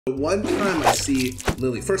The one time I see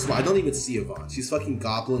Lily, first of all, I don't even see Yvonne. She's fucking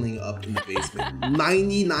goblining up in the basement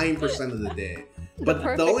 99% of the day. But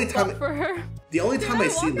the only time I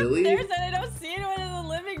see Lily, and I don't see anyone in the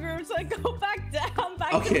living room, so I go back down.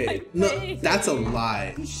 Okay, no, that's a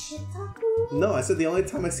lie. No, I said the only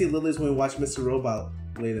time I see Lily is when we watch Mr. Robot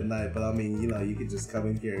late at night. But I mean, you know, you can just come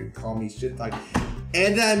in here and call me shit talk.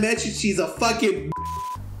 And then I mentioned she's a fucking.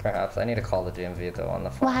 Perhaps I need to call the DMV though on the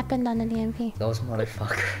phone. What happened on the DMV? Those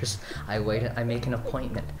motherfuckers. I make an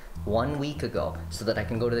appointment 1 week ago so that I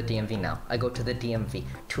can go to the DMV now. I go to the DMV,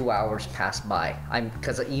 2 hours pass by.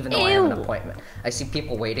 Because even though I have an appointment, I see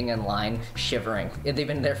people waiting in line, shivering. They've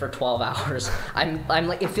been there for 12 hours. I'm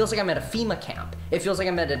like, it feels like I'm at a FEMA camp. It feels like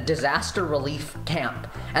I'm at a disaster relief camp.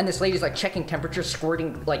 And this lady's like checking temperature,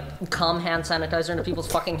 squirting like calm hand sanitizer into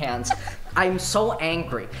people's fucking hands. I'm so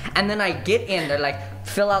angry. And then I get in, they're like,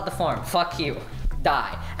 fill out the form, fuck you,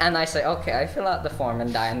 die. And I say, okay, I fill out the form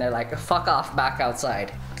and die. And they're like, fuck off, back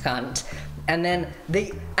outside, cunt. And then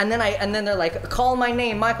they're like, call my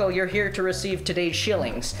name, Michael, you're here to receive today's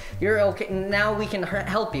shillings. You're okay, now we can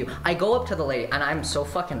help you. I go up to the lady, and I'm so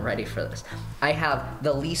fucking ready for this. I have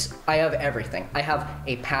the lease, I have everything. I have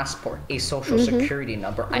a passport, a social security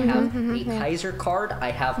number. I have a Kaiser card.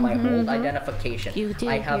 I have my old identification. You do,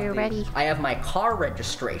 you're ready. I have my car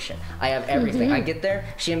registration. I have everything. I get there,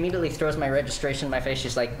 she immediately throws my registration in my face.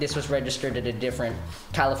 She's like, this was registered at a different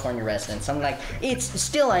California residence. I'm like,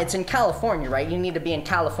 it's in California, right? You need to be in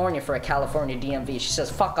California for a California DMV. She says,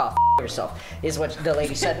 fuck off, yourself, is what the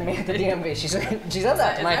lady said to me at the DMV. She said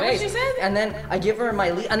that to my face. What she said? And then I give her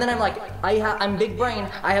my lease, and then I'm like, I'm big brain.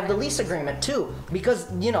 I have the lease agreement too,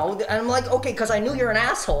 because you know. And I'm like, okay, because I knew you're an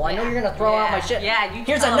asshole. I know you're gonna throw out my shit. Yeah.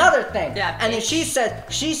 Here's another thing. Yeah. And then she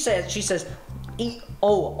says,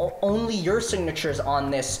 oh, only your signature's on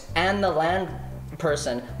this and the land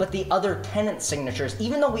person, but the other tenant's signatures,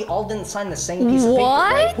 even though we all didn't sign the same piece of paper,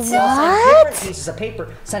 right? We all signed different pieces of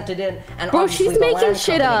paper, sent it in, and bro, obviously she's the making land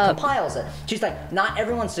shit company up. compiles it. She's like, not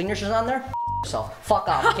everyone's signature's on there. Yourself, fuck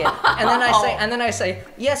off, kid. And then I say,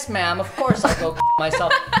 yes, ma'am. Of course I'll go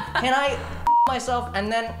myself. Can I myself?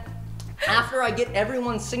 And then after I get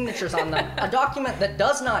everyone's signatures on them, a document that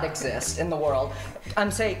does not exist in the world,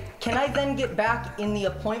 I'm saying, can I then get back in the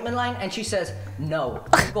appointment line? And she says, no,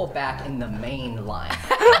 you go back in the main line.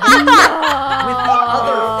 With the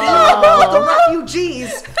other the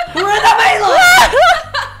refugees who are in the main line.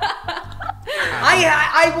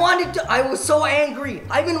 I was so angry.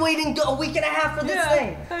 I've been waiting a week and a half for this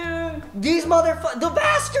thing. These the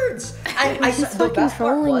bastards! The best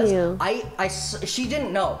part was, she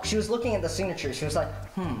didn't know. She was looking at the signature. She was like,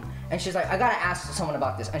 and she's like, I gotta ask someone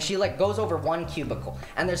about this. And she like goes over one cubicle,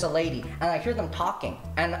 and there's a lady, and I hear them talking,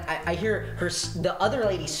 and I hear the other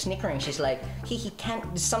lady snickering. She's like, he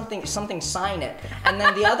can't, something, sign it. And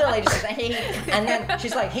then the other lady says, hey, and then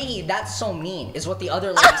she's like, hey, that's so mean, is what the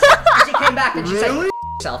other lady said. And she came back and she said,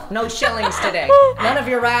 yourself. No shillings today. None of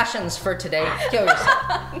your rations for today. Kill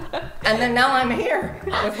yourself. And then now I'm here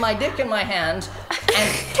with my dick in my hand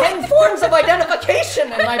and 10 forms of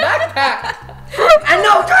identification in my backpack and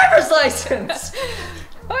no driver's license.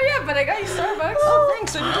 Oh yeah, but I got you Starbucks. Oh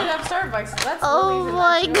thanks, so you did have Starbucks. So that's oh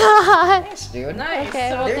my god. Thanks, dude. Nice. Okay,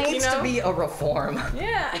 so there needs to be a reform.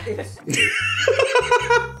 Yeah.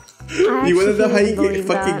 You wanna know how you get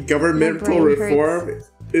fucking governmental reform?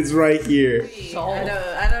 It's right here.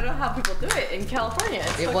 I don't know how people do it in California.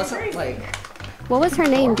 It wasn't crazy. like. What was her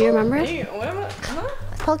name? Do you remember?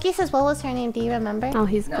 Pokey says, what was her name? Do you remember? Oh,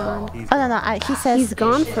 he's gone. He says he's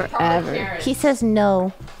gone forever. He says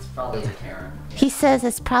no. It's probably Karen. He says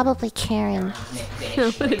it's probably Karen.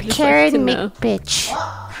 Karen McBitch.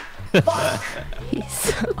 He's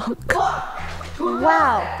so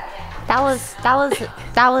wow. That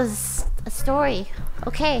was a story.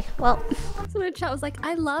 Okay, well. So the chat was like,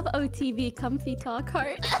 I love OTV comfy talk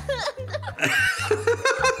heart.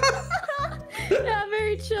 Yeah,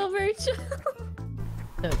 very chill, very chill.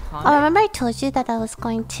 Oh, remember I told you that I was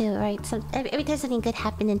going to, right? So every time something good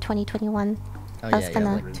happened in 2021, I was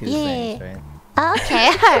gonna. Like 2 things, right? Oh, okay,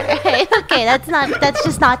 alright. Okay, that's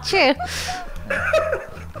just not true.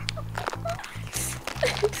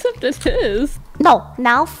 Except it is. No,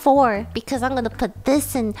 now 4, because I'm gonna put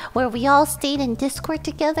this in where we all stayed in Discord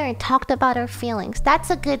together and talked about our feelings. That's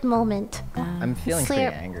a good moment. I'm feeling pretty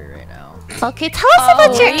angry right now. Okay, tell us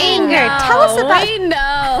about your anger. Tell us about. We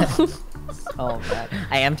know. Oh man,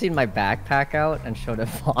 I emptied my backpack out and showed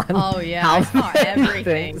Yvonne. Oh yeah, I saw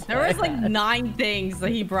everything. There was like I 9 things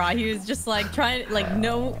that he brought. He was just like trying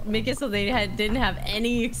to make it so they didn't have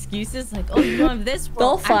any excuses. Like, oh, you don't have this.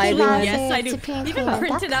 They'll find it. Yes, I do. He even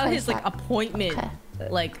printed out his like appointment,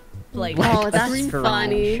 like like Oh, a that's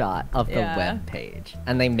funny. screenshot of the Yeah. web page,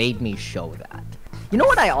 and they made me show that. You know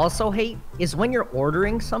what I also hate is when you're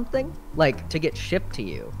ordering something like to get shipped to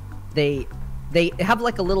you, they have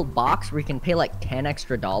like a little box where you can pay like $10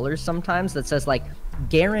 extra sometimes that says like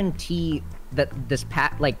guarantee that this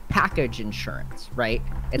package insurance, right?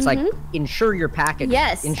 It's like insure your package.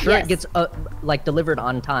 Yes, Ensure yes. it gets like delivered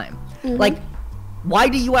on time. Like, why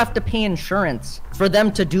do you have to pay insurance for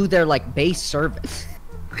them to do their like base service?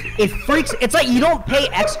 It freaks. It's like you don't pay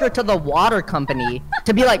extra to the water company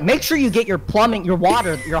to be like, make sure you get your plumbing, your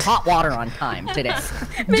water, your hot water on time today,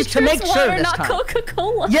 just to make sure water, this not time.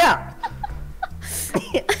 Coca-Cola. Yeah.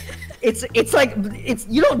 It's like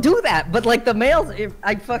you don't do that, but like the mails,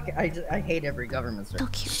 I hate every government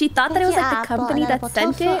service. She thought that it was like the Apple, company and that apple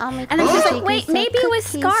sent tofu, it, almond and then she's cookies, like, wait, some maybe it was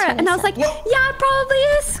cookies Skara, for and I was like, What? yeah, it probably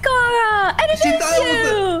is Skara, and it She is thought it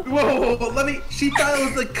was you. whoa, she thought it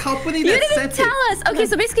was the company You that didn't sent tell it. us. Okay,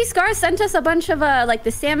 so basically Skara sent us a bunch of like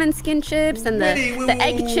the salmon skin chips and the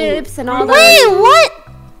egg chips and all Wait, that. what?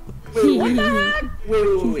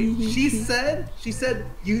 Wait. She said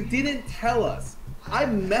you didn't tell us. I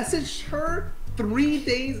messaged her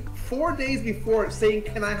 4 days before saying,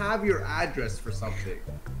 can I have your address for something?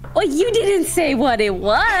 Well, you didn't say what it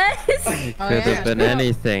was. It could have been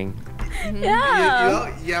anything.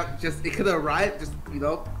 Yeah. Just it could arrive. Just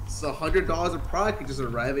it's $100 a product could just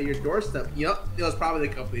arrive at your doorstep. It was probably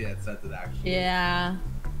the company that sent it actually. Yeah.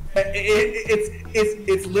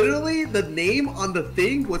 It's literally the name on the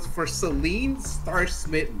thing was for Celine Star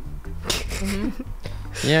Smitten.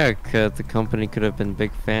 Yeah, the company could have been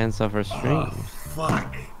big fans of her stream. Oh,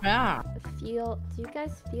 fuck. Yeah. Do you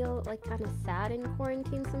guys feel like kind of sad in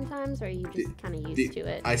quarantine sometimes, or are you just kind of used to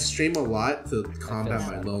it? I stream a lot to combat my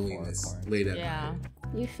sad loneliness before late at Yeah. night.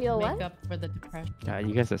 You feel Make what? up for the depression. God,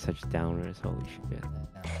 you guys are such downers. Holy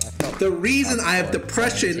shit. The reason I have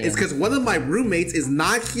depression is because one of my roommates is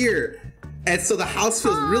not here. And so the house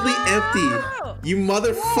feels really empty. You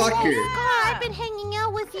motherfucker. God, I've been hanging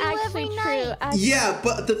out with you every Actually, night. true. Yeah,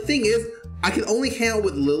 but the thing is, I can only hang out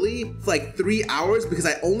with Lily for like 3 hours because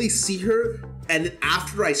I only see her and then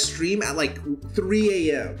after I stream at like 3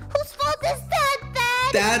 a.m. Whose fault is that,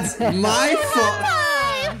 then? That's my fault.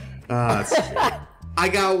 That's true. I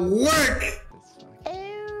got work.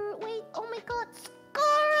 Wait, oh my god,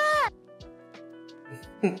 Skara!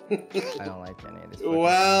 I don't like any of this.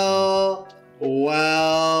 Well.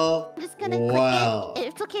 I'm just gonna Wow. click it.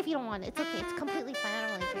 It's okay if you don't want it. It's okay. It's completely fine.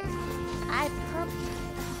 I don't really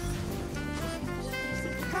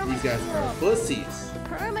care. You guys are pussies.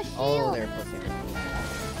 Perma shield. Oh, they're pussy.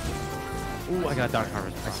 Ooh, I got Dark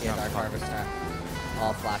Harvest. I see a Dark Harvest hat.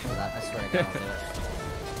 I'll flash for that. I swear to God, I'll do it.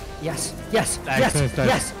 Yes, yes, yes,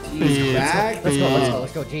 yes! He's back. Let's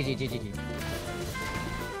go. GG.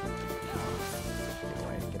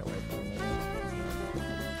 Get away from me.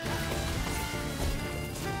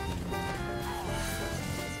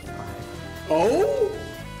 Oh?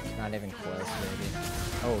 Not even close, baby.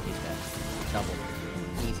 Oh, he's dead. Double.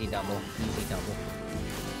 Easy double.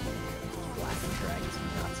 Black drag some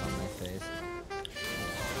nuts on my face.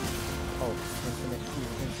 Oh, infinite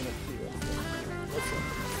Q. What's up?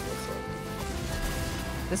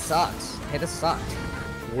 This sucks. Hey, this sucked.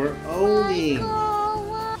 We're owning.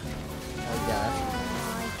 Oh, yeah,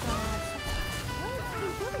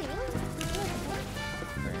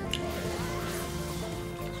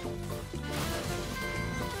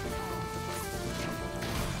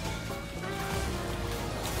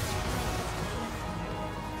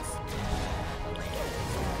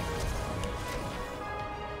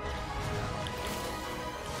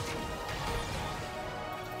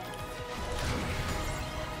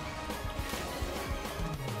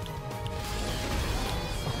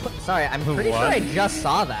 Sorry, I'm pretty sure I just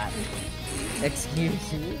saw that.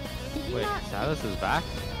 Excuse me? Wait, Samus is back?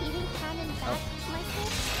 You didn't cannon back,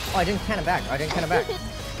 Michael? Oh, I didn't cannon back.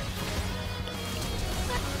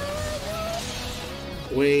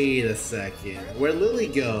 Wait a second. Where'd Lily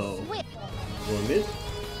go? Wait. Woman?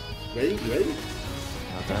 Ready? You ready?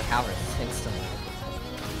 Okay. Cowards, instantly.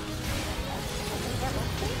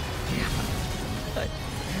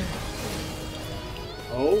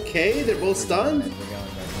 Okay, they're both stunned. We're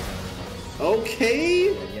going.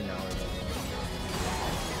 Okay. Yeah, you know.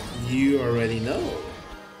 You already know.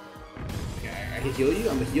 Okay, I can heal you.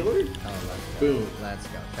 I'm a healer. Oh, let's go. Boom. Let's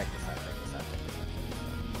go. Check this out.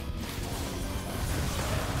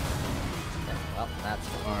 Yeah, well, that's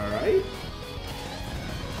All right.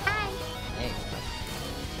 hey.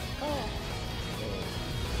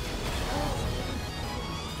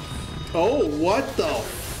 Oh, what the?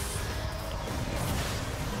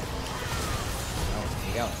 Oh,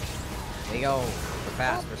 here we go.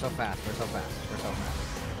 fast. We're so fast. We're so fast. We're so fast.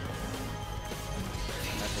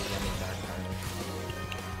 That's a yummy dark card.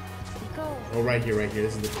 Go. Oh, right here, right here.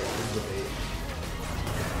 This is the bait.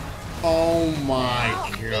 Oh my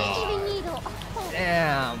god. Needle.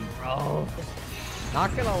 Damn, bro.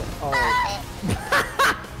 Not gonna. Oh.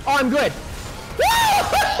 Oh, I'm good.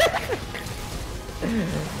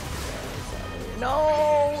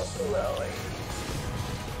 No, Lily.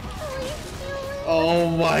 Oh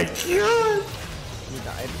my god. You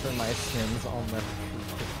died for my sins. I'll never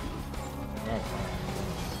forget.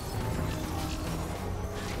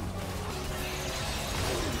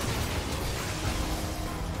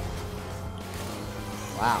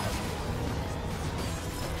 Wow.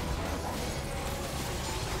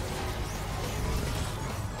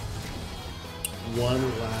 One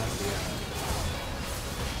last round.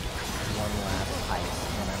 One last ice,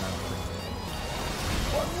 and I'm out.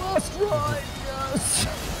 One last ride, yes!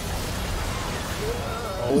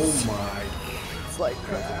 Oh my. It's like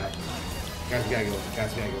crack. Guys, we gotta go.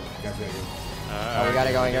 Oh, we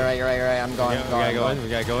gotta go. You're right. I'm going. We gotta go in. We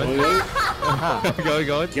gotta go in. Huh.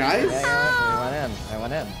 Go in. Guys? Yeah, I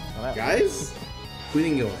went in. Guys? We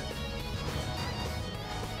didn't go in.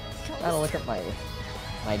 Gotta look at my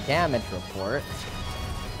damage report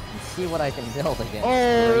and see what I can build against.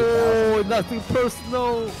 Oh, nothing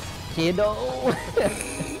personal. Kiddo.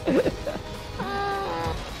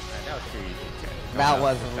 That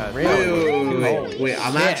was really. Wait,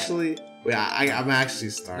 I'm actually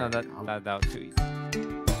starting. No, that was too easy.